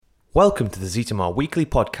Welcome to the Zitamar Weekly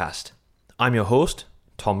Podcast. I'm your host,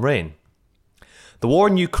 Tom Rain. The war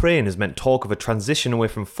in Ukraine has meant talk of a transition away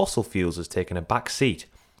from fossil fuels has taken a back seat,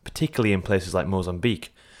 particularly in places like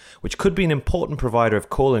Mozambique, which could be an important provider of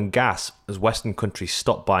coal and gas as Western countries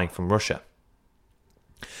stop buying from Russia.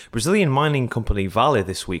 Brazilian mining company Vale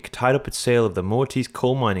this week tied up its sale of the Moatize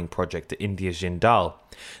coal mining project at India's Jindal,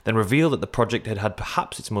 then revealed that the project had had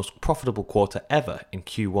perhaps its most profitable quarter ever in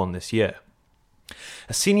Q1 this year.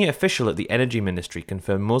 A senior official at the Energy Ministry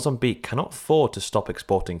confirmed Mozambique cannot afford to stop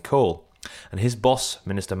exporting coal, and his boss,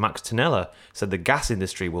 Minister Max Tinella, said the gas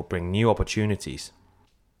industry will bring new opportunities.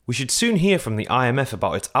 We should soon hear from the IMF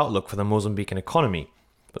about its outlook for the Mozambican economy,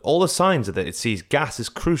 but all the signs are that it sees gas as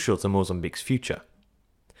crucial to Mozambique's future.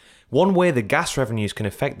 One way the gas revenues can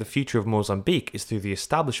affect the future of Mozambique is through the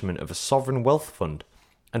establishment of a sovereign wealth fund,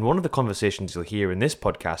 and one of the conversations you'll hear in this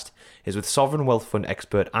podcast is with sovereign wealth fund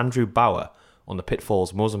expert Andrew Bauer on the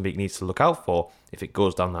pitfalls Mozambique needs to look out for if it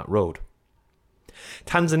goes down that road.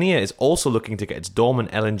 Tanzania is also looking to get its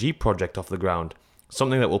dormant LNG project off the ground,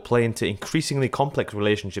 something that will play into increasingly complex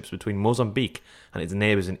relationships between Mozambique and its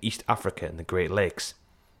neighbours in East Africa and the Great Lakes.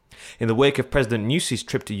 In the wake of President Nyusi's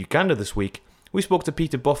trip to Uganda this week, we spoke to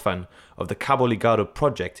Peter Buffan of the Cabo Ligado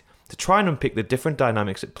project to try and unpick the different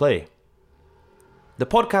dynamics at play. The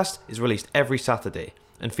podcast is released every Saturday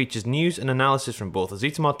and features news and analysis from both the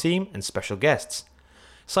Zitamar team and special guests.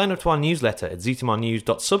 Sign up to our newsletter at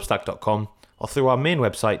zitamarnews.substack.com or through our main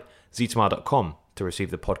website, zitamar.com, to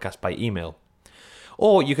receive the podcast by email.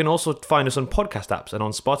 Or you can also find us on podcast apps and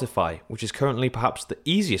on Spotify, which is currently perhaps the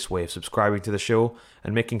easiest way of subscribing to the show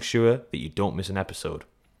and making sure that you don't miss an episode.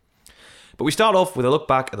 But we start off with a look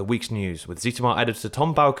back at the week's news with Zitamar editor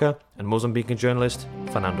Tom Bauker and Mozambican journalist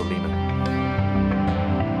Fernando Lima.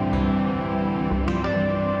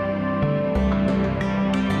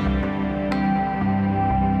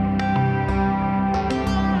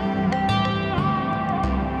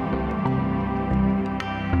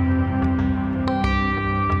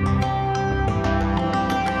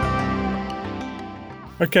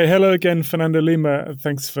 Okay, hello again, Fernando Lima.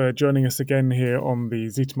 Thanks for joining us again here on the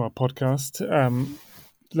Zitamar podcast.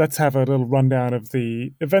 Let's have a little rundown of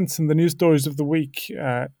the events and the news stories of the week,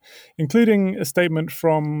 including a statement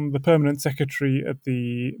from the Permanent Secretary at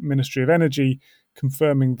the Ministry of Energy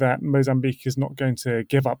confirming that Mozambique is not going to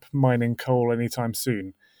give up mining coal anytime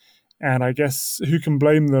soon. And I guess who can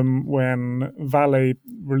blame them when Vale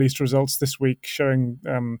released results this week showing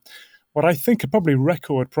what I think are probably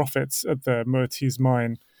record profits at the Moatize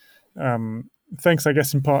mine, thanks, I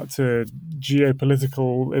guess, in part to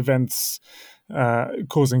geopolitical events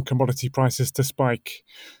causing commodity prices to spike.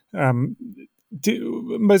 Mozambique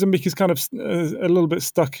is kind of a little bit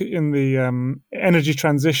stuck in the energy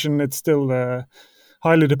transition. It's still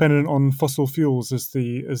highly dependent on fossil fuels, as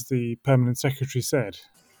the Permanent Secretary said.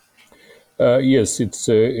 Yes,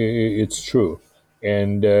 it's true.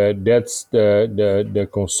 And that's the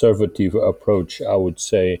conservative approach, I would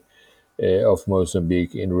say, of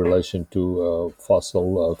Mozambique in relation to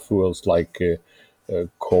fossil fuels like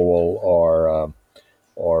coal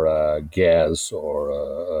or gas or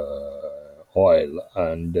oil,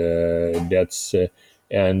 and I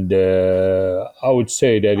would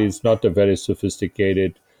say that it's not a very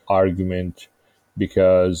sophisticated argument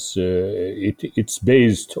because it's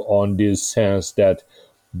based on this sense that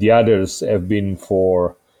the others have been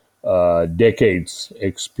for decades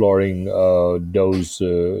exploring those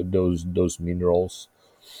minerals,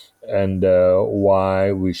 and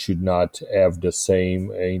why we should not have the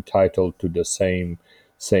same entitled to the same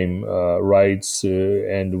rights,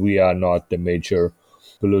 and we are not the major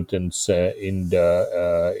pollutants in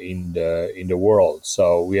the world.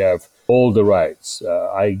 So we have all the rights.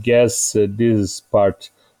 I guess this is part.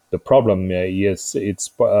 The problem, yes, it's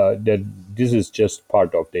that this is just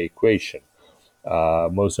part of the equation.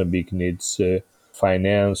 Mozambique needs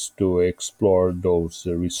finance to explore those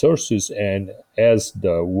resources, and as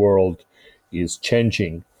the world is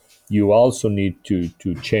changing, you also need to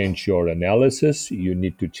change your analysis. You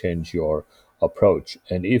need to change your approach.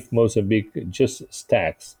 And if Mozambique just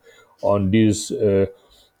stacks on this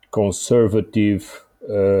conservative,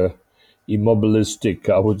 immobilistic,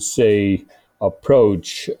 I would say,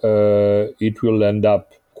 approach, it will end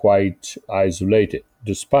up quite isolated,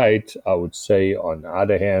 despite, I would say, on the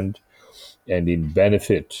other hand, and in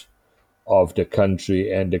benefit of the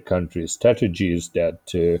country and the country's strategies,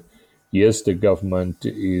 that, yes, the government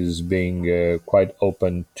is being quite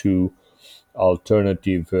open to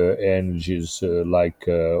alternative energies like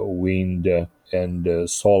wind and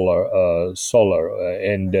solar.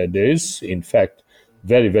 And there is, in fact,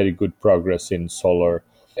 very, very good progress in solar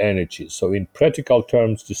energy. So in practical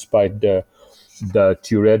terms, despite the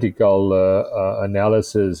theoretical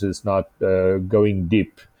analysis is not going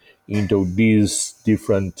deep into these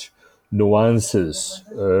different nuances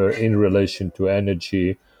in relation to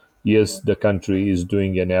energy. Yes, the country is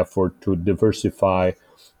doing an effort to diversify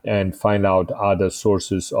and find out other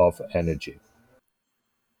sources of energy.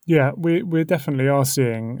 Yeah, we definitely are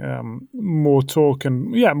seeing more talk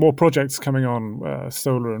and more projects coming on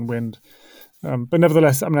solar and wind. But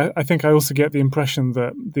nevertheless, I mean, I think I also get the impression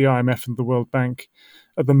that the IMF and the World Bank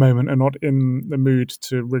at the moment are not in the mood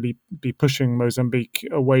to really be pushing Mozambique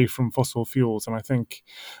away from fossil fuels. And I think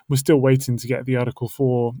we're still waiting to get the Article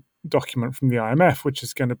 4 document from the IMF, which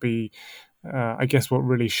is going to be I guess what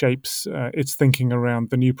really shapes its thinking around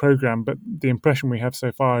the new program. But the impression we have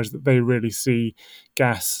so far is that they really see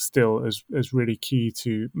gas still as really key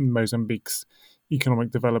to Mozambique's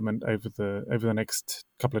economic development over the next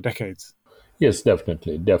couple of decades. Yes,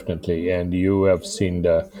 definitely, and you have seen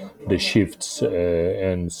the shifts,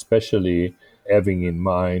 and especially having in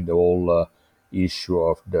mind the whole issue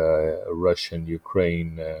of the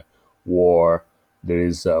Russian-Ukraine war. There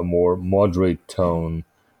is a more moderate tone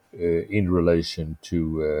in relation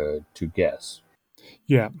to gas.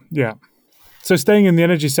 Yeah. So staying in the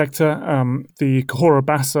energy sector, the Cahora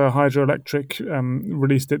Bassa hydroelectric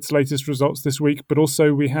released its latest results this week, but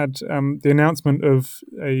also we had the announcement of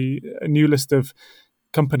a new list of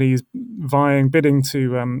companies bidding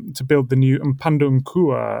to build the new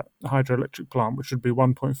Mpandungkua hydroelectric plant, which would be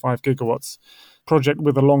 1.5 gigawatts. Project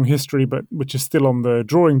with a long history, but which is still on the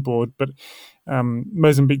drawing board. But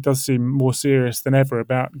Mozambique does seem more serious than ever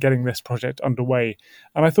about getting this project underway.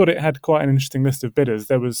 And I thought it had quite an interesting list of bidders.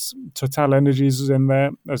 There was Total Energies in there,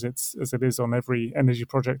 as it is on every energy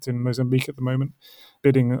project in Mozambique at the moment,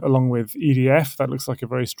 bidding along with EDF. That looks like a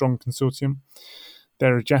very strong consortium.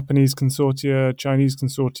 There are Japanese consortia, Chinese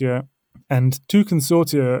consortia, and two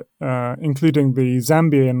consortia, including the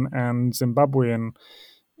Zambian and Zimbabwean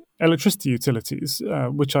electricity utilities,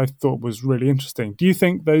 which I thought was really interesting. Do you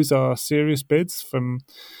think those are serious bids from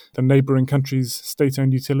the neighbouring countries'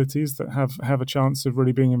 state-owned utilities that have a chance of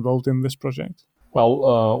really being involved in this project?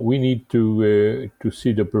 Well, we need to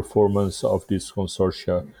see the performance of this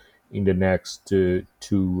consortia in the next two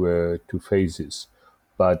phases.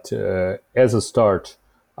 But as a start,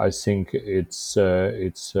 I think it's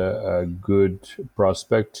a good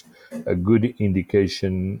prospect, a good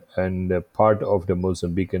indication, and a part of the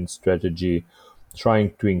Mozambican strategy,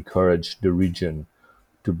 trying to encourage the region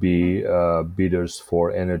to be bidders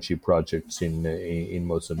for energy projects in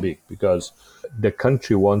Mozambique, because the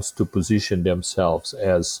country wants to position themselves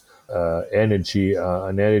as an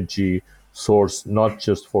energy source not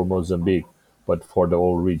just for Mozambique but for the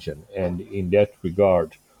whole region. And in that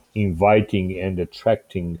regard, inviting and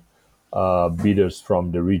attracting bidders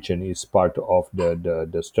from the region is part of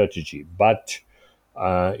the strategy. But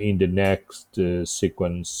in the next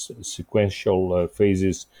sequential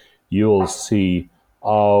phases, you will see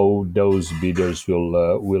how those bidders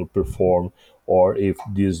will perform, or if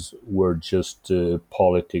these were just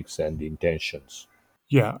politics and intentions.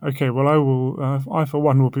 Yeah. Okay. Well, I will. I, for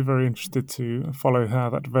one, will be very interested to follow how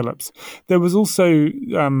that develops. There was also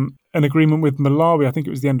an agreement with Malawi. I think it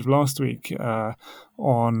was the end of last week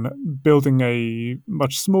on building a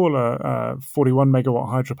much smaller 41 megawatt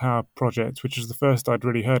hydropower project, which is the first I'd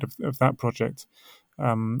really heard of that project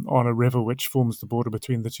on a river which forms the border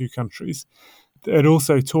between the two countries. There'd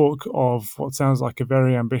also talk of what sounds like a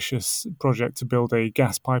very ambitious project to build a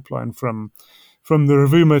gas pipeline from the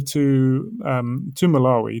Rovuma to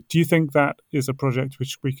Malawi. Do you think that is a project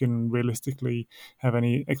which we can realistically have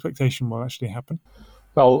any expectation will actually happen?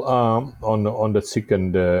 Well, on the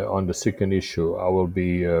second issue, I will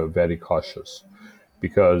be very cautious,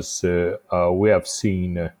 because we have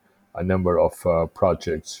seen a number of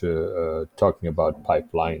projects talking about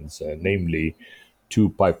pipelines, namely two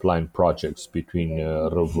pipeline projects between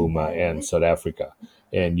Rovuma and South Africa.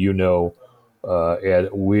 And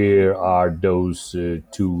where are those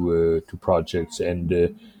two projects?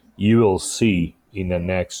 And you will see in the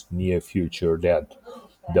next near future that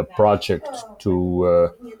the project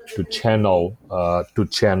to channel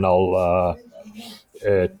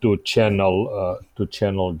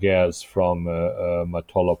gas from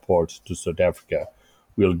Matola port to South Africa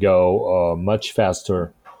will go much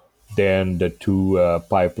faster than the two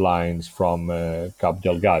pipelines from Cabo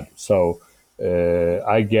Delgado. So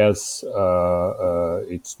I guess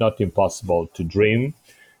it's not impossible to dream.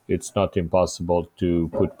 It's not impossible to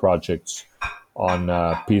put projects on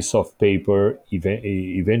a piece of paper,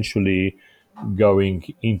 eventually going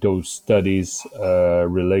into studies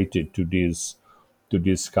related to these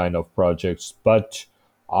kind of projects. But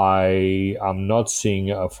I am not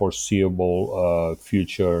seeing a foreseeable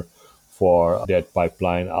future for that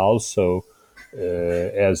pipeline. Also,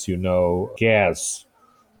 as you know, gas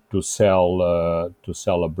to sell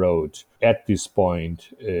abroad. At this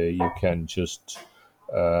point, you can just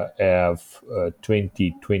have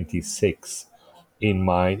 2026 in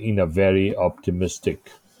mind in a very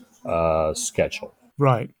optimistic schedule.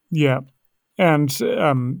 Right. Yeah. And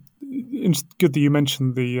it's good that you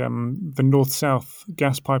mentioned the north-south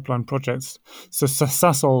gas pipeline projects. So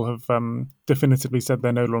Sasol have definitively said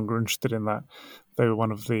they're no longer interested in that. They were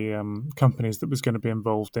one of the companies that was going to be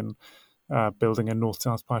involved in building a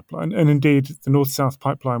north-south pipeline. And indeed, the north-south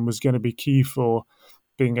pipeline was going to be key for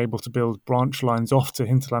being able to build branch lines off to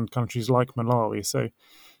hinterland countries like Malawi. So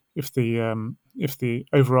if the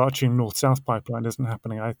overarching north-south pipeline isn't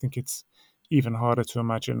happening, I think it's even harder to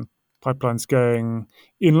imagine pipelines going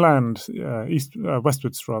inland,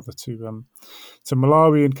 westwards rather, to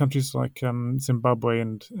Malawi and countries like Zimbabwe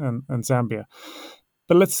and Zambia.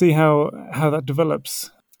 But let's see how that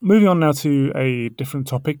develops. Moving on now to a different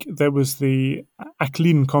topic, there was the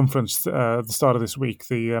ACLIN conference at the start of this week,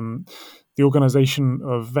 the Organization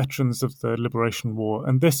of Veterans of the Liberation War,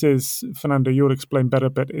 and this is, Fernando, you'll explain better,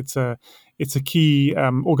 but it's a key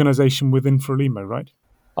organization within Frelimo, right?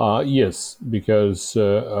 Yes, because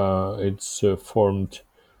it's formed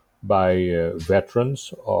by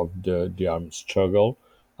veterans of the armed struggle,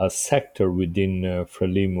 a sector within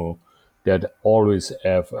Frelimo that always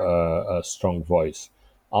have a strong voice.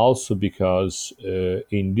 Also because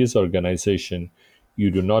in this organization, you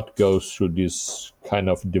do not go through this kind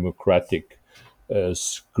of democratic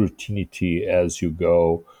scrutiny as you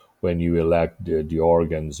go when you elect the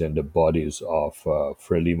organs and the bodies of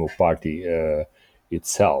Frelimo party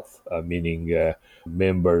itself, meaning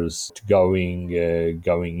members going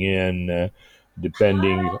in,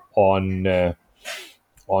 depending on the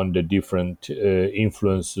different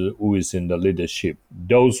influence who is in the leadership.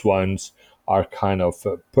 Those ones are kind of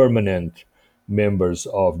permanent members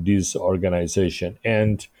of this organization,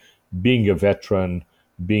 and being a veteran,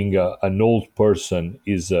 being an old person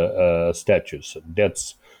is a status.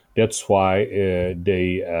 That's why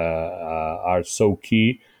they are so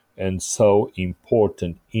key and so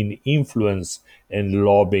important in influence and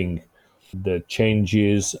lobbying the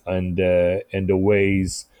changes and the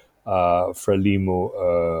ways Frelimo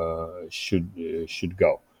should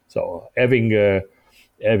go. So having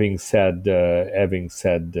said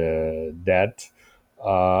that,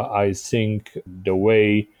 I think the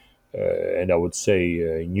way and I would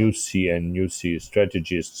say NUSI and NUSI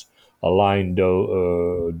strategists align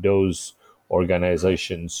those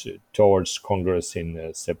organizations towards Congress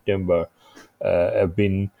in September have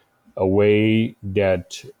been a way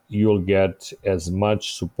that you'll get as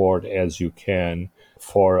much support as you can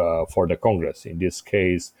for the Congress. In this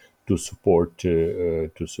case, to support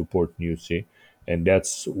NUSI, and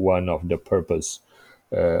that's one of the purpose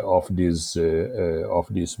of this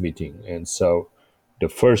meeting. And so, the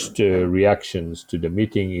first reactions to the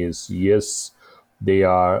meeting is yes, they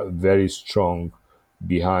are very strong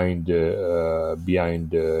behind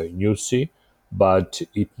NUSI, but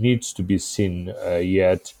it needs to be seen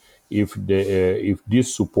yet if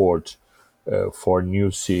this support for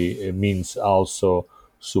NUSI means also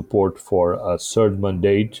support for a third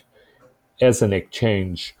mandate as an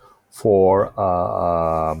exchange for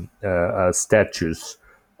statutes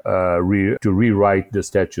to rewrite the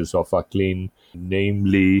statutes of ACLIN,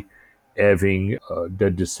 namely having the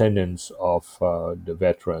descendants of the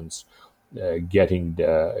veterans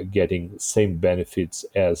getting same benefits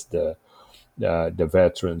as the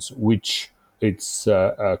veterans, which it's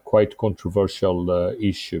a quite controversial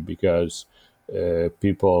issue because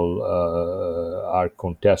people are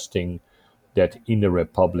contesting that in a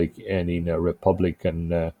republic and in a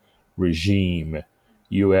republican regime,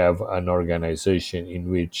 you have an organization in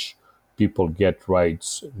which people get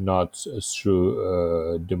rights not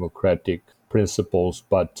through democratic principles,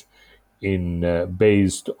 but in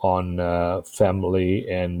based on family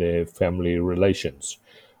and family relations.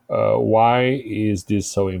 Why is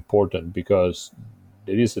this so important? Because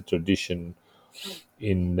there is a tradition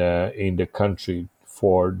in the country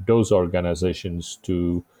for those organizations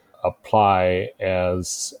to apply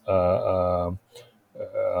as a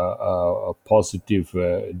positive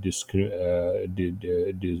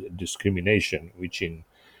discrimination, which in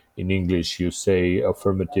English you say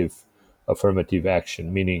affirmative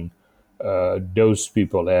action, meaning those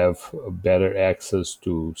people have better access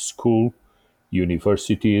to school,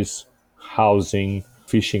 universities, housing,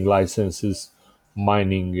 fishing licenses,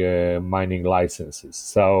 mining licenses.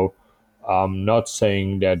 So I'm not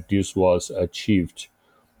saying that this was achieved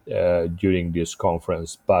during this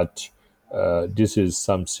conference, but this is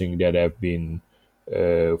something that have been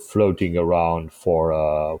floating around for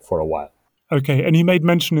a while. Okay, and you made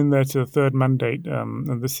mention in there to the third mandate,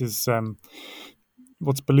 and this is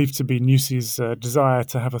what's believed to be Nyusi's desire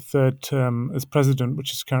to have a third term as president,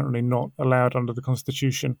 which is currently not allowed under the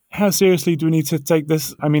constitution. How seriously do we need to take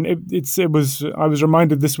this? I mean, I was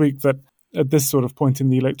reminded this week that at this sort of point in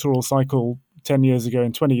the electoral cycle, 10 years ago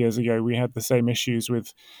and 20 years ago, we had the same issues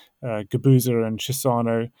with Gabuza and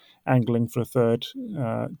Chisano angling for a third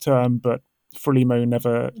term, but Frelimo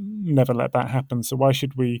never let that happen. So why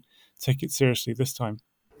should we take it seriously this time?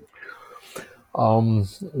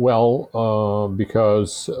 Because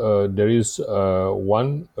there is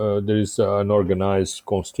an organized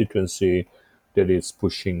constituency that is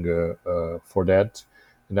pushing for that,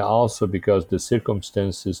 and also because the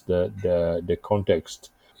circumstances, the context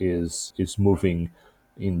is moving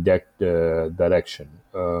in that direction.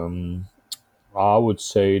 I would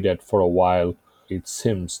say that for a while it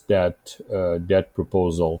seems that that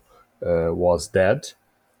proposal was dead,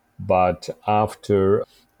 but after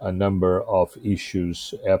a number of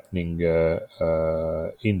issues happening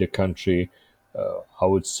in the country, I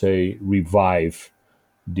would say revive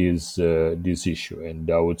this issue. And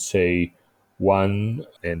I would say one,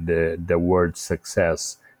 and the word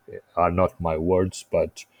success are not my words,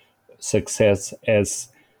 but success as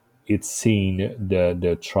it's seen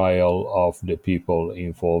the trial of the people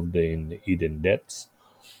involved in hidden debts.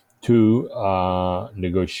 Two,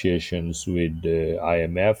 negotiations with the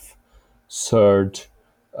IMF. Third,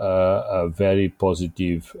 a very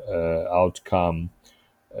positive outcome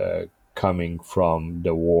coming from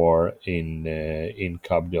the war in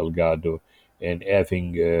Cabo Delgado, and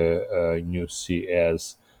having Nyusi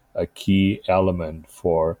as a key element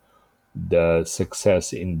for the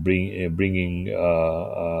success in bringing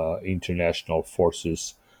international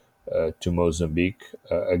forces to Mozambique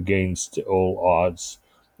against all odds,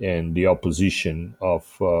 and the opposition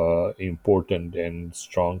of important and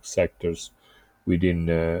strong sectors within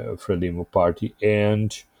Frelimo party,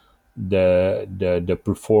 and the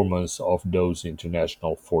performance of those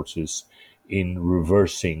international forces in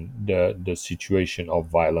reversing the situation of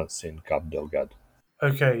violence in Cabo Delgado.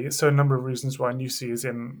 Okay, so a number of reasons why Nyusi is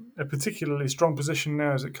in a particularly strong position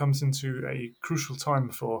now as it comes into a crucial time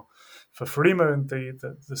for Frelimo and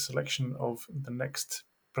the selection of the next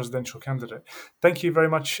presidential candidate. Thank you very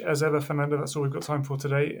much, as ever, Fernando. That's all we've got time for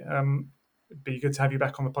today. It'd be good to have you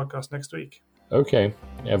back on the podcast next week. Okay,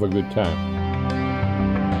 have a good time.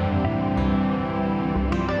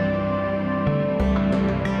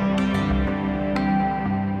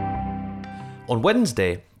 On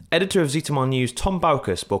Wednesday, editor of Zitamar News Tom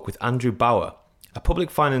Bowker spoke with Andrew Bauer, a public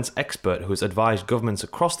finance expert who has advised governments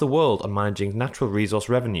across the world on managing natural resource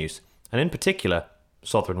revenues, and in particular,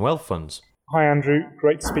 sovereign wealth funds. Hi, Andrew.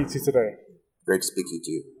 Great to speak to you today. Great to speak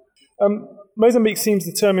to you. Mozambique seems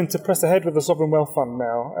determined to press ahead with the sovereign wealth fund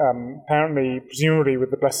now, apparently, presumably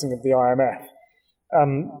with the blessing of the IMF.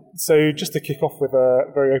 So just to kick off with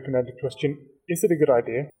a very open-ended question, is it a good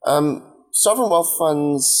idea? Sovereign wealth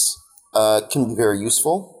funds can be very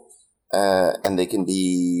useful, and they can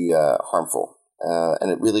be harmful.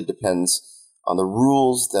 And it really depends on the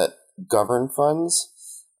rules that govern funds,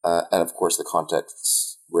 and of course the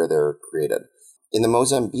context where they're created. In the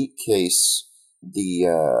Mozambique case, the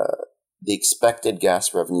expected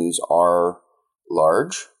gas revenues are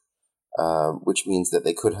large, which means that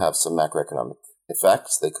they could have some macroeconomic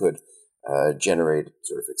effects. They could generate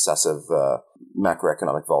sort of excessive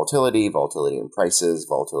macroeconomic volatility in prices,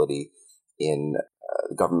 volatility in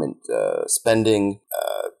government spending,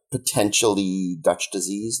 potentially Dutch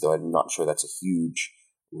disease, though I'm not sure that's a huge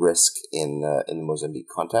risk in the Mozambique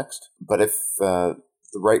context. But if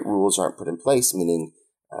the right rules aren't put in place, meaning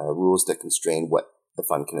rules that constrain what the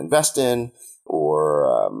fund can invest in, or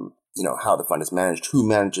how the fund is managed, who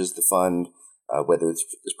manages the fund, whether there's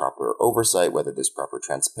proper oversight, whether there's proper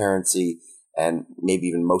transparency, and maybe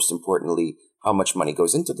even most importantly, how much money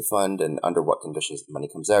goes into the fund and under what conditions the money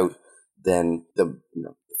comes out, then the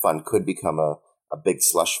fund could become a big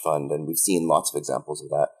slush fund. And we've seen lots of examples of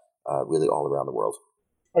that really all around the world.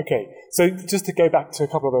 Okay, so just to go back to a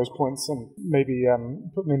couple of those points and maybe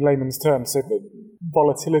put them in layman's terms, so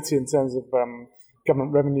volatility in terms of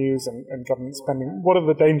government revenues and government spending, what are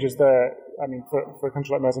the dangers there? I mean, for a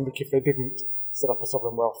country like Mozambique, if they didn't set up a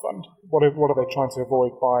sovereign wealth fund, what are they trying to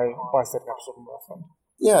avoid by setting up a sovereign wealth fund?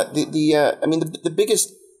 Yeah, the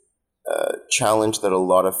biggest challenge that a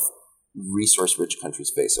lot of resource-rich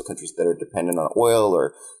countries face, so countries that are dependent on oil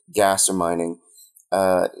or gas or mining,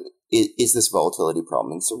 is this volatility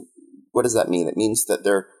problem. And so what does that mean? It means that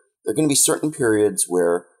there are going to be certain periods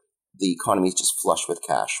where the economy is just flush with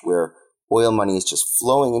cash, where oil money is just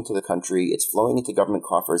flowing into the country, it's flowing into government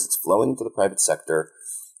coffers, it's flowing into the private sector,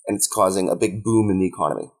 and it's causing a big boom in the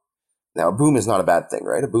economy. Now, a boom is not a bad thing,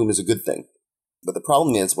 right? A boom is a good thing. But the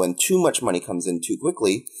problem is when too much money comes in too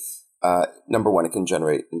quickly, number one, it can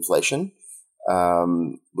generate inflation,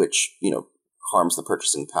 which, harms the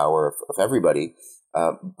purchasing power of everybody.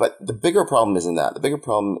 But the bigger problem isn't that. The bigger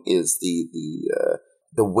problem is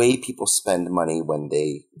the way people spend money when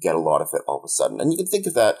they get a lot of it all of a sudden. And you can think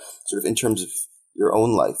of that sort of in terms of your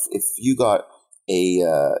own life. If you got a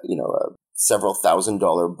several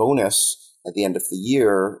 $1,000 bonus at the end of the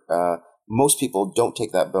year, most people don't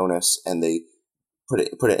take that bonus and they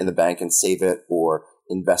put it in the bank and save it or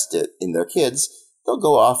invest it in their kids. They'll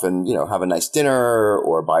go off and, have a nice dinner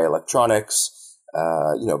or buy electronics,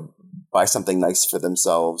 buy something nice for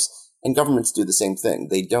themselves. And governments do the same thing.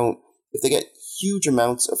 If they get huge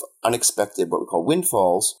amounts of unexpected, what we call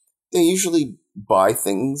windfalls, they usually buy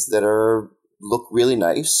things that look really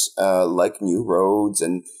nice, like new roads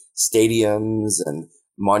and stadiums and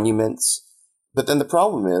monuments. But then the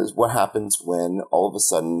problem is, what happens when all of a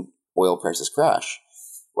sudden oil prices crash?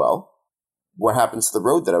 Well, what happens to the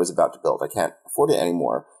road that I was about to build? I can't afford it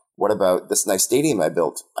anymore. What about this nice stadium I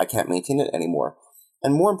built? I can't maintain it anymore.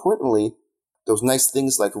 And more importantly, those nice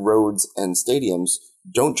things like roads and stadiums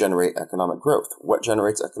don't generate economic growth. What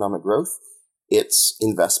generates economic growth? It's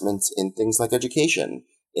investments in things like education,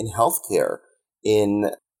 in healthcare,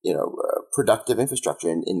 in productive infrastructure,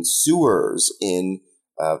 in sewers, in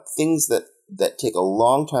things that take a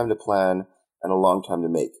long time to plan and a long time to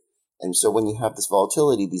make. And so when you have this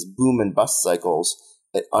volatility, these boom and bust cycles,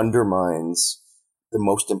 it undermines the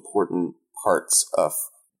most important parts of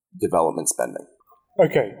development spending.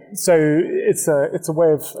 Okay, so it's a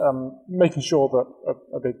way of making sure that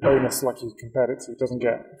a big bonus, like you compared it to, doesn't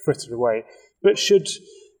get frittered away. But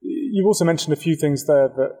you've also mentioned a few things there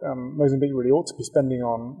that Mozambique really ought to be spending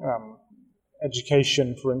on,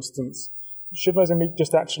 education, for instance. Should Mozambique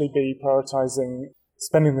just actually be prioritising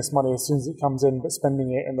spending this money as soon as it comes in, but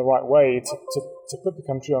spending it in the right way to put the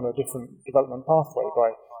country on a different development pathway by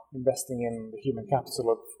investing in the human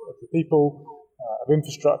capital of the people, of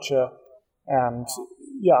infrastructure, and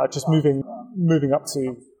just moving up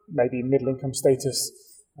to maybe middle income status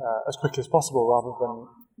as quickly as possible, rather than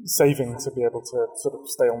saving to be able to sort of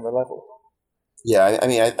stay on the level. Yeah,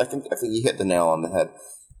 I think you hit the nail on the head.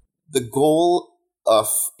 The goal of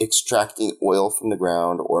extracting oil from the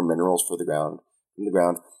ground or minerals from the ground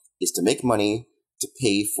is to make money to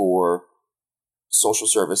pay for social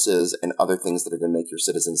services and other things that are going to make your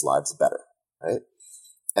citizens' lives better, right?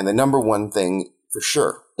 And the number one thing for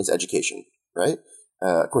sure is education, right?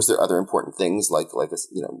 Of course, there are other important things like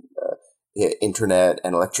internet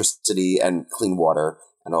and electricity and clean water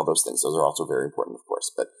and all those things. Those are also very important, of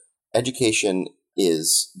course. But education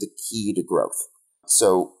is the key to growth.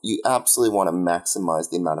 So you absolutely want to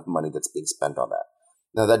maximize the amount of money that's being spent on that.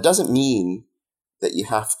 Now, that doesn't mean that you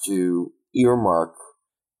have to earmark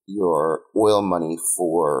your oil money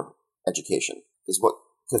for education. Because what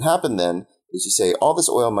could happen then is you say all this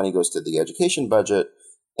oil money goes to the education budget,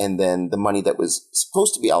 and then the money that was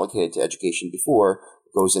supposed to be allocated to education before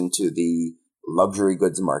goes into the luxury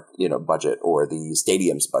goods budget or the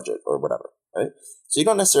stadiums budget or whatever, right? So you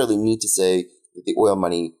don't necessarily need to say that the oil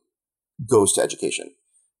money goes to education.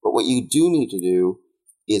 But what you do need to do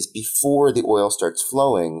is before the oil starts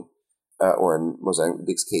flowing, or in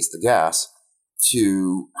Mozambique's case, the gas,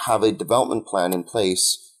 to have a development plan in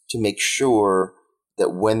place to make sure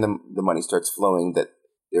that when the money starts flowing, that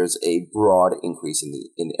there's a broad increase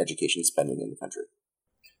in education spending in the country.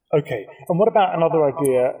 Okay, and what about another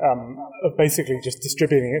idea of basically just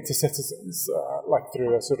distributing it to citizens, like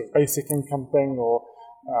through a sort of basic income thing, or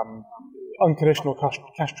unconditional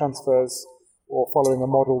cash transfers, or following a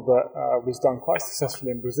model that was done quite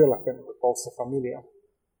successfully in Brazil, I think, with Bolsa Familia?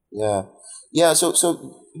 Yeah. So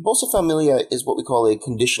Bolsa Familia is what we call a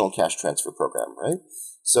conditional cash transfer program, right?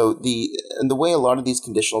 So the way a lot of these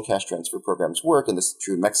conditional cash transfer programs work, and this is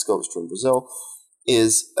true in Mexico, it's true in Brazil,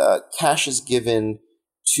 is cash is given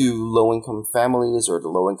to low-income families or to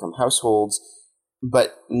low-income households,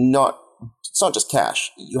 but it's not just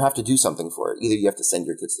cash. You have to do something for it. Either you have to send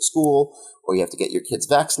your kids to school, or you have to get your kids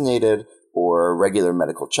vaccinated, or regular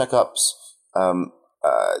medical checkups. You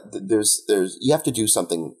have to do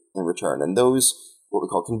something in return, and those what we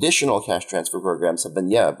call conditional cash transfer programs have been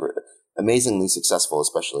amazingly successful,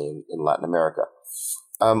 especially in Latin America.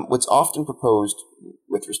 What's often proposed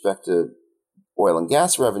with respect to oil and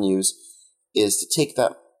gas revenues is to take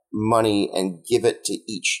that money and give it to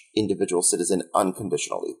each individual citizen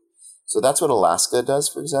unconditionally. So that's what Alaska does,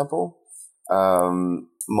 for example.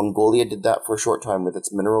 Mongolia did that for a short time with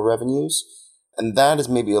its mineral revenues. And that is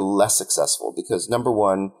maybe less successful because, number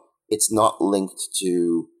one, it's not linked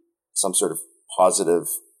to some sort of positive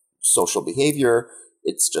social behavior.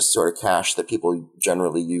 It's just sort of cash that people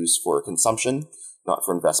generally use for consumption, not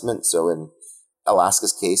for investment. So in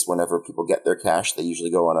Alaska's case, whenever people get their cash, they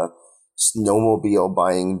usually go on a snowmobile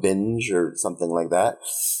buying binge or something like that.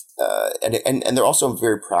 And there are also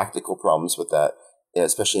very practical problems with that,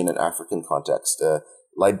 especially in an African context.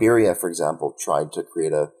 Liberia, for example, tried to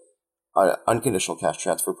create an unconditional cash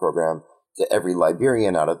transfer program to every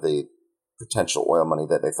Liberian out of the potential oil money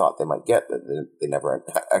that they thought they might get that they never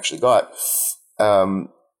actually got.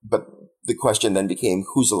 But the question then became,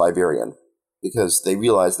 who's a Liberian? Because they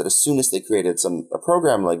realized that as soon as they created a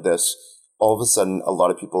program like this, all of a sudden a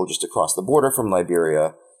lot of people just across the border from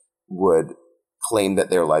Liberia would claim that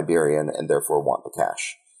they're Liberian and therefore want the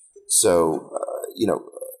cash. So,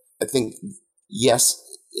 I think, yes,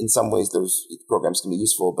 in some ways those programs can be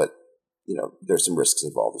useful, but, there's some risks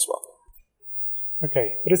involved as well.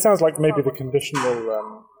 Okay, but it sounds like maybe the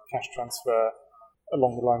conditional cash transfer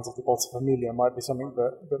along the lines of the Bolsa Familia might be something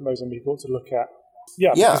that Mozambique ought to look at.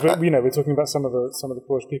 Yeah, because we're talking about some of the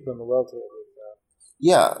poorest people in the world here.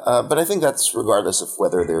 But I think that's regardless of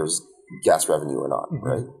whether there's gas revenue or not,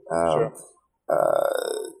 right? Sure.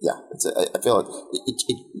 I feel like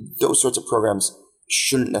those sorts of programs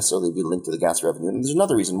shouldn't necessarily be linked to the gas revenue, and there's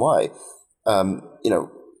another reason why.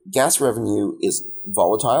 Gas revenue is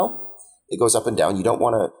volatile; it goes up and down. You don't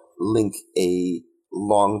want to link a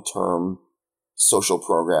long-term social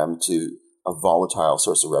program to a volatile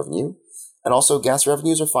source of revenue. And also, gas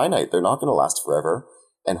revenues are finite. They're not going to last forever.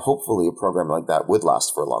 And hopefully a program like that would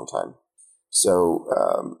last for a long time. So,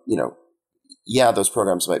 those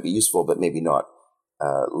programs might be useful, but maybe not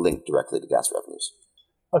linked directly to gas revenues.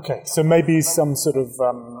 Okay, so maybe some sort of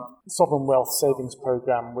sovereign wealth savings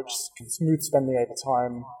program which can smooth spending over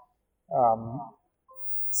time.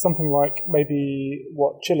 Something like maybe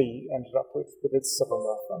what Chile ended up with its sovereign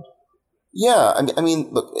wealth fund. Yeah, I mean,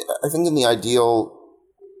 look, I think in the ideal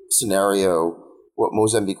scenario, what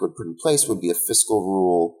Mozambique would put in place would be a fiscal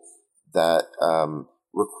rule that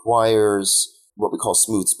requires what we call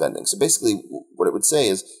smooth spending. So basically what it would say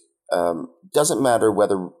is, doesn't matter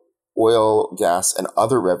whether oil, gas, and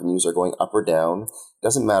other revenues are going up or down,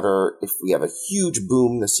 doesn't matter if we have a huge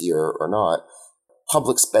boom this year or not,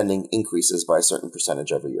 public spending increases by a certain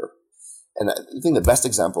percentage every year. And I think the best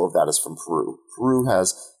example of that is from Peru. Peru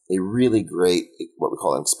has a really great, what we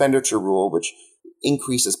call an expenditure rule, which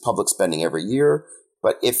increases public spending every year.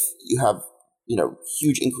 But if you have,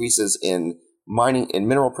 huge increases in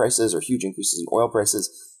mineral prices or huge increases in oil prices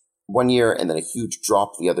one year and then a huge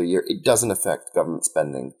drop the other year, it doesn't affect government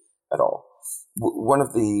spending at all. One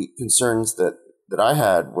of the concerns that I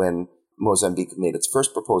had when Mozambique made its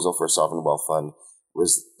first proposal for a sovereign wealth fund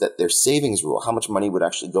was that their savings rule, how much money would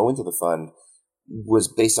actually go into the fund, was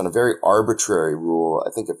based on a very arbitrary rule.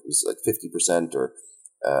 I think it was like 50%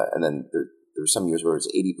 and then there were some years where it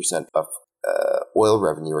was 80% of oil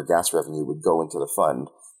revenue or gas revenue would go into the fund,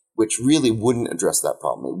 which really wouldn't address that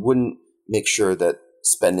problem. It wouldn't make sure that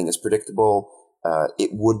spending is predictable.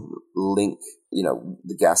 It wouldn't link,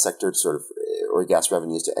 the gas sector to sort of, or gas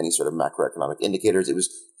revenues to any sort of macroeconomic indicators. It was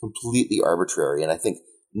completely arbitrary, and I think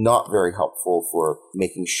not very helpful for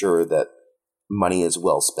making sure that money is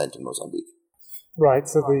well spent in Mozambique. Right.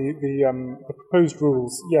 So the proposed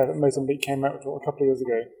rules, that Mozambique came out with a couple of years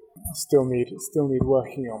ago, still need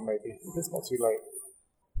working on, maybe, if it's not too late.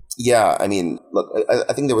 Yeah, I mean, look,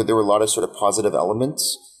 I think there were a lot of sort of positive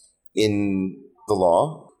elements in the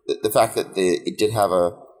law. The fact that it did have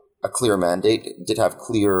a clear mandate, it did have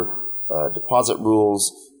clear deposit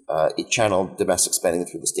rules, it channeled domestic spending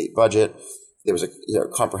through the state budget. There was a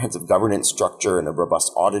comprehensive governance structure and a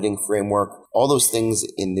robust auditing framework. All those things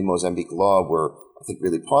in the Mozambique law were, I think,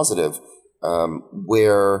 really positive,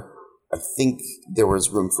 where I think there was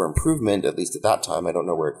room for improvement, at least at that time. I don't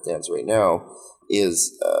know where it stands right now,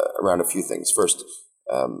 is around a few things. First,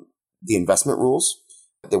 the investment rules.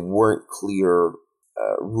 There weren't clear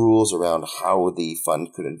rules around how the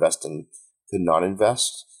fund could invest and could not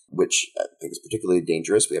invest, which I think is particularly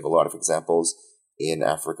dangerous. We have a lot of examples in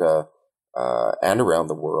Africa and around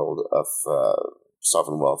the world of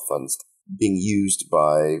sovereign wealth funds being used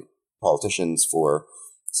by politicians for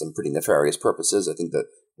some pretty nefarious purposes. I think that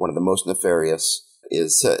one of the most nefarious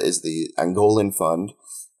is the Angolan fund,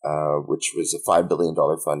 which was a $5 billion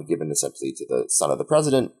fund given essentially to the son of the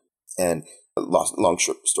president. And long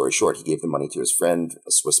story short, he gave the money to his friend,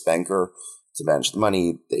 a Swiss banker, to manage the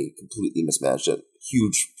money. They completely mismanaged it.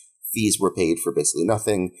 Huge fees were paid for basically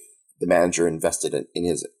nothing. The manager invested in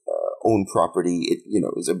his own property. It,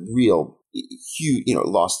 is a real huge,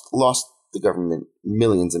 lost the government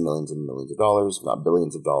millions and millions and millions of dollars, if not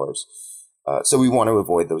billions of dollars. So we want to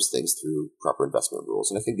avoid those things through proper investment rules.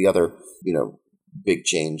 And I think the other, big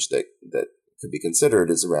change that could be considered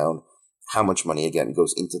is around how much money, again,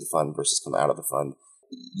 goes into the fund versus come out of the fund.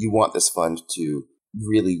 You want this fund to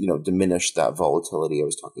really, diminish that volatility I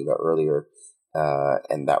was talking about earlier.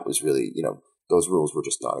 And that was really, those rules were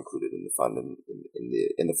just not included in the fund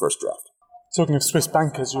in the first draft. Talking of Swiss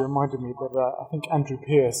bankers, you reminded me that I think Andrew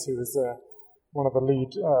Pierce, who was one of the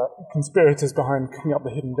lead conspirators behind cooking up the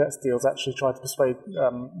hidden debts deals, actually tried to persuade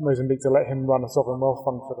Mozambique to let him run a sovereign wealth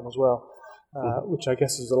fund for them as well, which I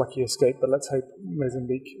guess was a lucky escape. But let's hope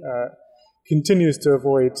Mozambique continues to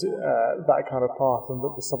avoid that kind of path, and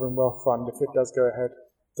that the sovereign wealth fund, if it does go ahead,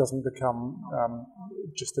 doesn't become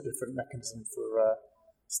just a different mechanism for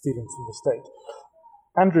stealing from the state.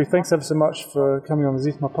 Andrew, thanks ever so much for coming on the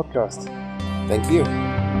Zitma podcast. Thank you.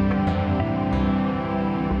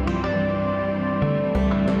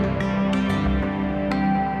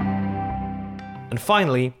 And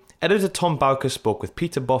finally, editor Tom Bowker spoke with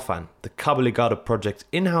Peter Boffan, the Cabo Ligado project's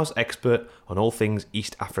in-house expert on all things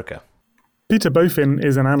East Africa. Peter Boffin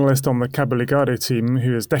is an analyst on the Cabo Ligado team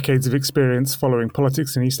who has decades of experience following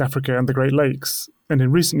politics in East Africa and the Great Lakes, and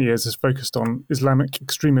in recent years has focused on Islamic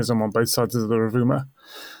extremism on both sides of the Rovuma.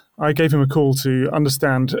 I gave him a call to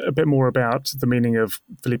understand a bit more about the meaning of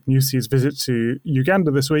Philippe Nyusi's visit to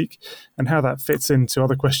Uganda this week and how that fits into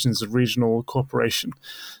other questions of regional cooperation.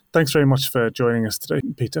 Thanks very much for joining us today,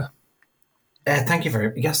 Peter. Thank you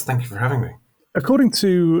for having me. According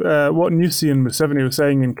to what Nyusi and Museveni were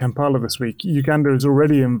saying in Kampala this week, Uganda is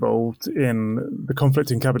already involved in the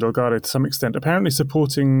conflict in Cabo Delgado to some extent, apparently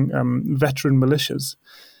supporting veteran militias.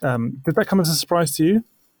 Did that come as a surprise to you?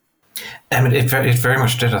 It very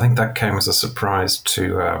much did. I think that came as a surprise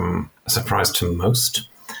to most.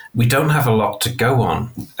 We don't have a lot to go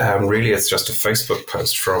on. Really, it's just a Facebook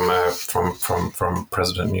post from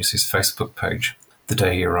President Nyusi's Facebook page the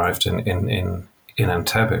day he arrived in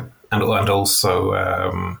Entebbe, and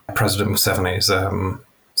also President Museveni's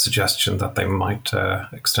suggestion that they might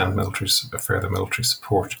extend further military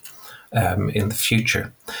support in the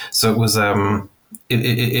future. So it was.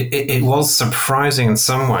 It was surprising in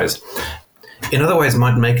some ways. In other ways,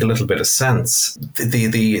 might make a little bit of sense. The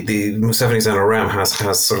Museveni's NRM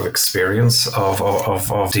has sort of experience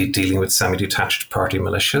of dealing with semi-detached party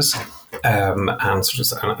militias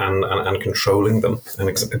and controlling them. An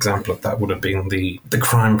example of that would have been the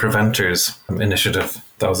Crime Preventers Initiative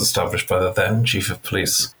that was established by the then Chief of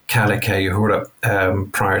Police, Kale Kayihura,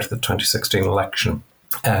 prior to the 2016 election.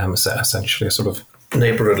 So essentially a sort of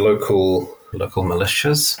neighbourhood local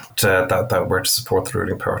militias that were to support the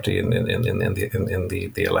ruling party in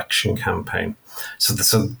the election campaign.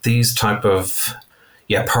 So these type of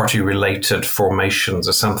party-related formations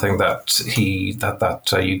are something that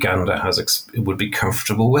Uganda would be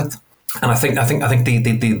comfortable with, and I think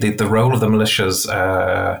the role of the militias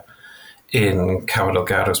in Cabo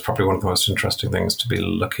Delgado is probably one of the most interesting things to be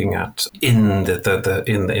looking at in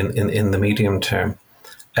the medium term.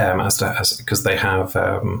 Because they have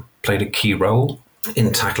played a key role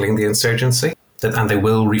in tackling the insurgency, and they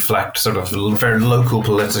will reflect sort of very local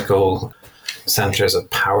political centres of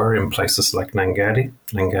power in places like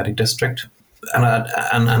Nangadi district, and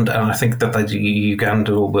I think that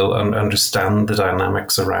Uganda will understand the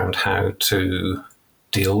dynamics around how to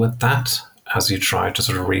deal with that as you try to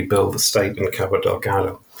sort of rebuild the state in Cabo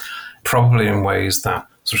Delgado, probably in ways that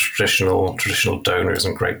sort of traditional donors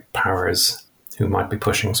and great powers who might be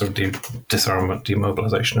pushing sort of disarmament,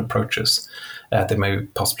 demobilization approaches, they may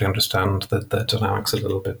possibly understand the dynamics a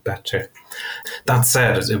little bit better. That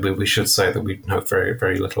said, we should say that we know very,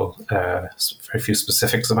 very little, very few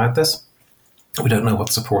specifics about this. We don't know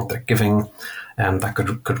what support they're giving, and that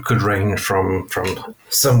could range from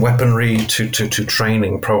some weaponry to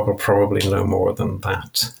training, probably no more than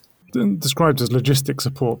that. Described as logistic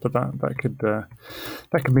support, but that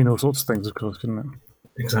could mean all sorts of things, of course, couldn't it?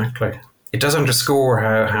 Exactly. It does underscore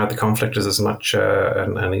how the conflict is as much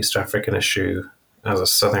an East African issue as a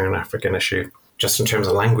Southern African issue. Just in terms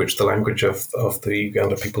of language, the language of the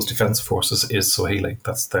Uganda People's Defence Forces is Swahili.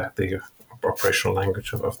 That's the operational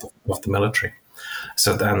language of the military.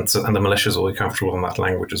 So the militias will be comfortable in that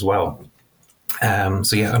language as well.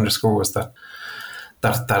 Underscores that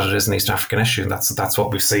it is an East African issue. And that's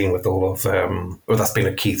what we've seen with all of. That's been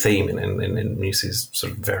a key theme in Nyusi's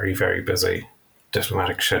sort of very, very busy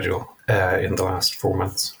diplomatic schedule in the last 4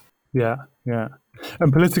 months. Yeah.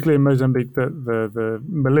 And politically in Mozambique, the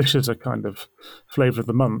militias are kind of flavour of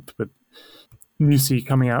the month, but Nyusi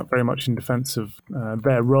coming out very much in defence of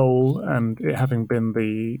their role, and it having been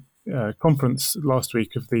the conference last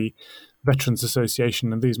week of the Veterans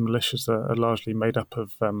Association, and these militias are largely made up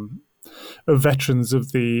of veterans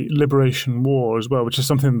of the Liberation War as well, which is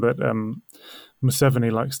something that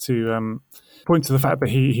Museveni likes to point to the fact that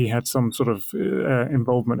he had some sort of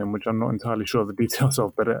involvement in, which I'm not entirely sure of the details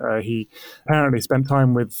of, but he apparently spent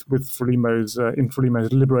time with Frelimo's in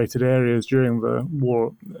Frelimo's liberated areas during the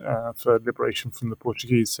war for liberation from the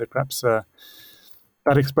Portuguese. So perhaps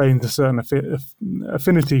that explains a certain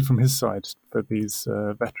affinity from his side for these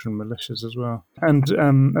veteran militias as well. And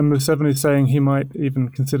Museveni is saying he might even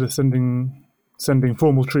consider sending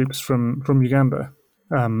formal troops from Uganda.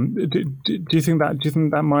 Do you think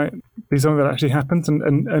that might be something that actually happens?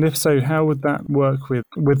 And if so, how would that work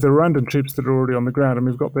with the Rwandan troops that are already on the ground? And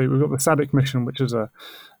we've got the SADC mission, which is a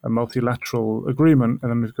multilateral agreement, and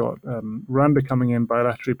then we've got Rwanda coming in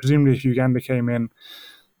bilaterally. Presumably, if Uganda came in,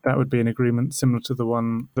 that would be an agreement similar to the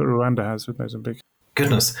one that Rwanda has with Mozambique.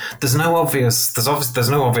 Goodness, there's no obvious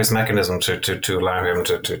mechanism to allow him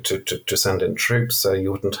to send in troops. So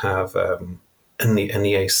you wouldn't have an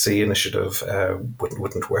EAC initiative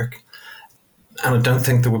wouldn't work, and I don't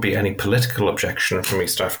think there would be any political objection from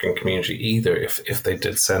East African community either if they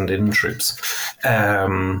did send in troops.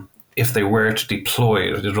 If they were to deploy,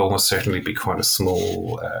 it would almost certainly be quite a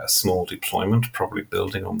small deployment, probably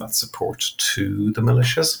building on that support to the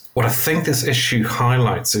militias. What I think this issue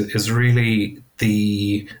highlights is really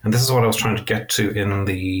and this is what I was trying to get to in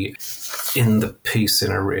the piece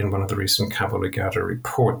in one of the recent Cabo Delgado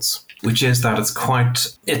reports, which is that it's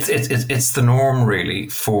the norm really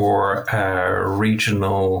for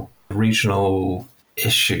regional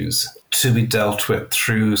issues to be dealt with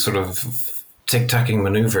through sort of tic-tacking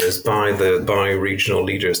maneuvers by regional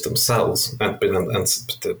leaders themselves and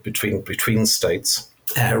between states,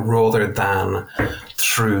 rather than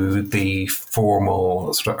through the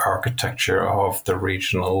formal sort of architecture of the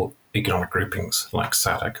regional economic groupings like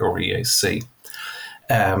SADC or EAC.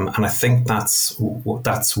 And I think that's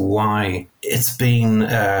why it's been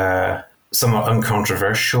somewhat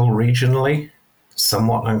uncontroversial regionally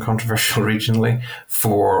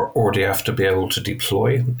for RDF to be able to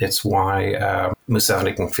deploy. It's why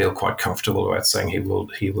Museveni can feel quite comfortable about saying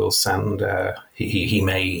he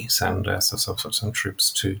may send some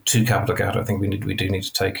troops to Cabo Delgado. I think we do need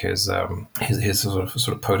to take his sort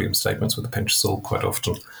of podium statements with a pinch of salt quite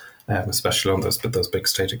often, especially on those big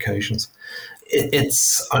state occasions.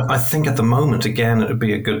 I think at the moment, again, it would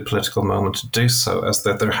be a good political moment to do so, as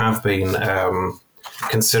that there have been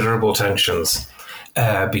considerable tensions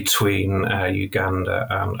between Uganda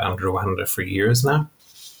and Rwanda for years now,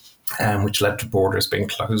 which led to borders being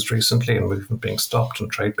closed recently and movement being stopped and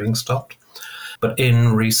trade being stopped. But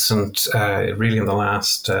in really in the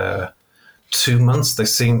last 2 months, they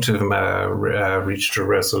seem to have reached a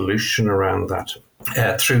resolution around that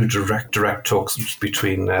through direct talks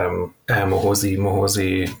between Muhoozi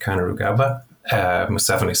Kainerugaba,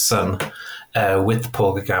 Museveni's son, with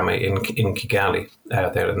Paul Kagame in Kigali.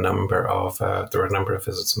 There were a number of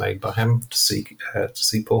visits made by him to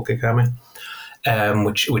see Paul Kagame,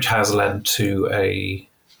 which has led to a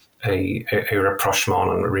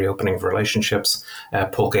rapprochement and a reopening of relationships.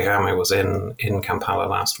 Paul Kagame was in Kampala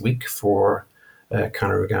last week for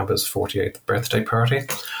Kainerugaba's 48th birthday party,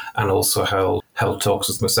 and also held talks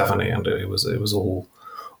with Museveni, and it was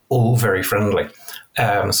all very friendly.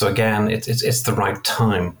 So again, it's the right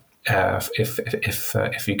time.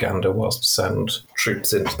 If Uganda was to send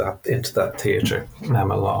troops into that theatre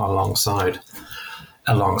alongside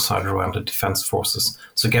Rwanda Defence Forces.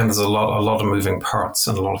 So again, there's a lot of moving parts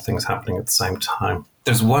and a lot of things happening at the same time.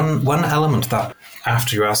 There's one element that,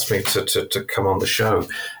 after you asked me to come on the show,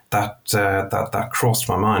 that crossed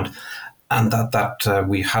my mind, and that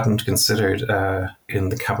we hadn't considered in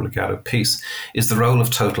the Cabo Delgado piece, is the role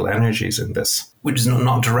of Total Energies in this, which is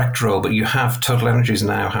not a direct role, but you have Total Energies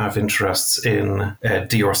now have interests in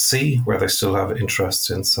DRC, where they still have interests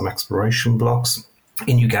in some exploration blocks,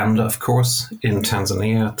 in Uganda, of course, in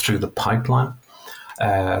Tanzania through the pipeline,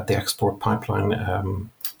 the export pipeline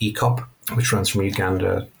ECOP, which runs from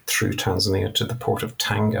Uganda through Tanzania to the port of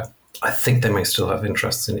Tanga. I think they may still have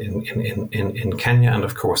interests in Kenya, and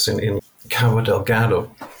of course in Cabo Delgado.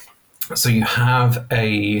 So you have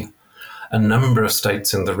a number of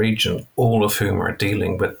states in the region, all of whom are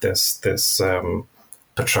dealing with this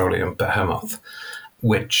petroleum behemoth,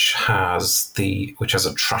 which has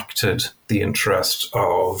attracted the interest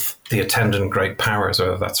of the attendant great powers,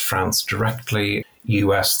 whether that's France directly,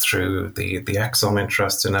 US through the Exxon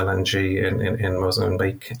interest in LNG in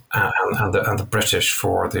Mozambique, and the British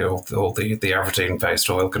for the Aberdeen-based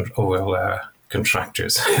oil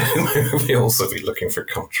contractors who may also be looking for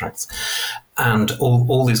contracts. And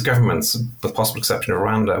all these governments, with possible exception of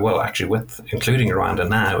Rwanda, well, actually, including Rwanda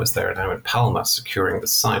now, as they're now in Palma securing the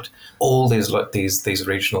site, all these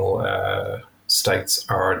regional states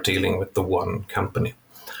are dealing with the one company.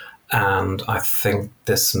 And I think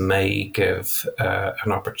this may give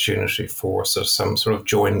an opportunity for some sort of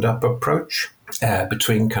joined up approach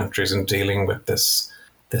between countries in dealing with this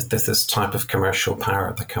type of commercial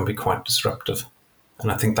power that can be quite disruptive.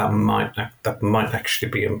 And I think that might actually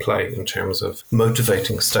be in play in terms of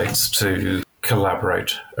motivating states to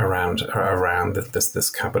collaborate around this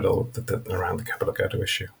capital, around the Cabo Delgado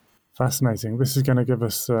issue. Fascinating. This is going to give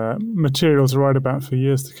us material to write about for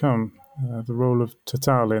years to come. The role of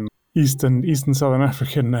Total in Eastern Southern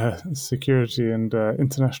African security and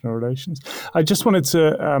international relations. I just wanted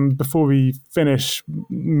to, before we finish,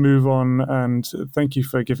 move on and thank you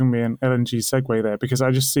for giving me an LNG segue there, because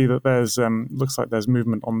I just see that there's looks like there's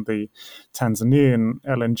movement on the Tanzanian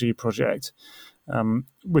LNG project,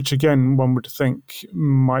 which again one would think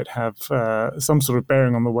might have some sort of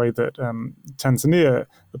bearing on the way that Tanzania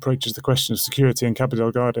approaches the question of security in Cabo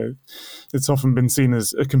Delgado. It's often been seen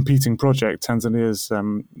as a competing project. Tanzania's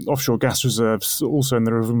offshore gas reserves, also in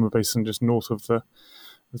the Rovuma Basin, just north of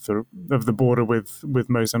the border with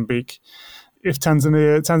Mozambique. If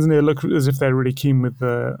Tanzania look as if they're really keen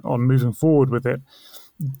on moving forward with it,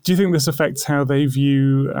 do you think this affects how they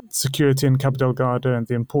view security in Cabo Delgado and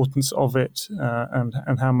the importance of it,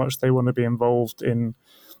 and how much they want to be involved in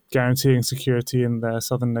guaranteeing security in their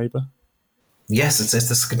southern neighbour? Yes, it's a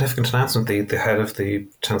significant announcement. The head of the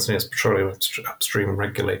Tanzania's Petroleum Upstream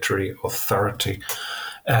Regulatory Authority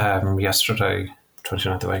yesterday,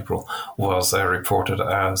 29th of April, was reported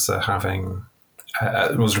as saying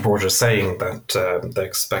that they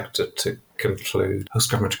expected to conclude a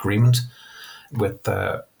host-government agreement with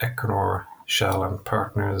Equinor, Shell and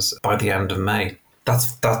partners by the end of May.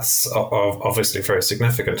 That's obviously very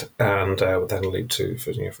significant, and would then lead to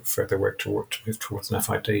further work to move towards an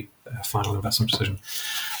FID, final investment decision.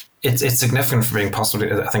 It's significant for being possibly,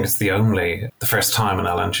 I think it's the first time an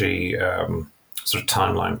LNG sort of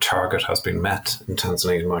timeline target has been met in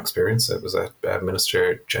Tanzania, in my experience. It was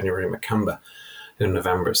Minister January Makamba who in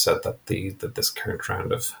November said that this current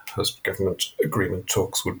round of host government agreement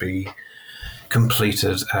talks would be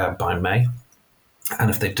completed by May, and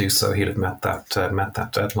if they do so, he'd have met that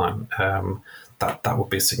deadline. That would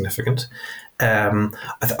be significant.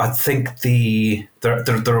 I think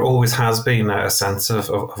there always has been a sense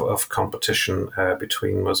of competition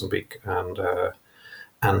between Mozambique and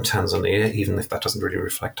Tanzania, even if that doesn't really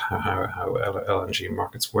reflect how LNG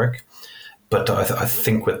markets work. But I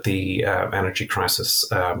think with the energy crisis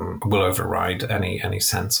will override any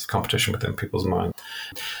sense of competition within people's minds.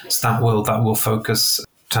 So that will focus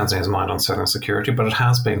Tanzania's mind on southern security, but it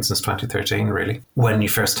has been since 2013, really. When you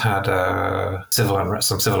first had some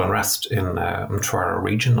civil unrest in Mtwara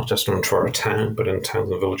region, not just in Mtwara town, but in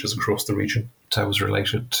towns and villages across the region, that was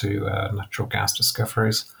related to natural gas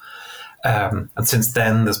discoveries. And since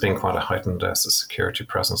then, there's been quite a heightened security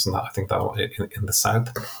presence, and I think that in the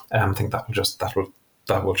south. I think that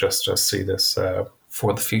will just see this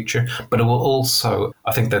for the future. But it will also,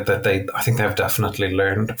 I think they've definitely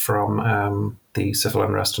learned from the civil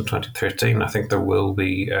unrest in 2013. I think there will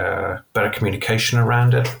be better communication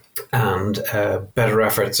around it and better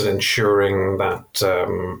efforts at ensuring that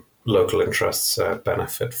local interests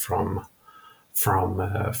benefit from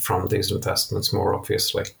these investments more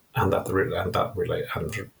obviously. So I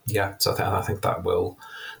think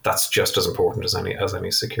that's just as important as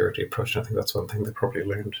any security approach. And I think that's one thing they probably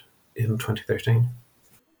learned in 2013.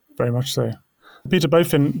 Very much so. Peter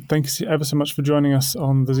Bofin, thanks ever so much for joining us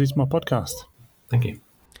on the Zitamar podcast. Thank you.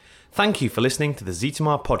 Thank you for listening to the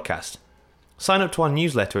Zitamar podcast. Sign up to our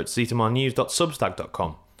newsletter at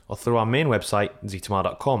zitamarnews.substack.com or through our main website,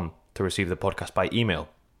 zitamar.com, to receive the podcast by email.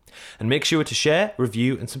 And make sure to share,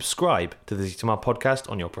 review and subscribe to the Zitamar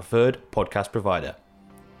podcast on your preferred podcast provider.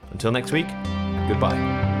 Until next week,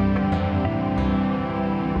 goodbye.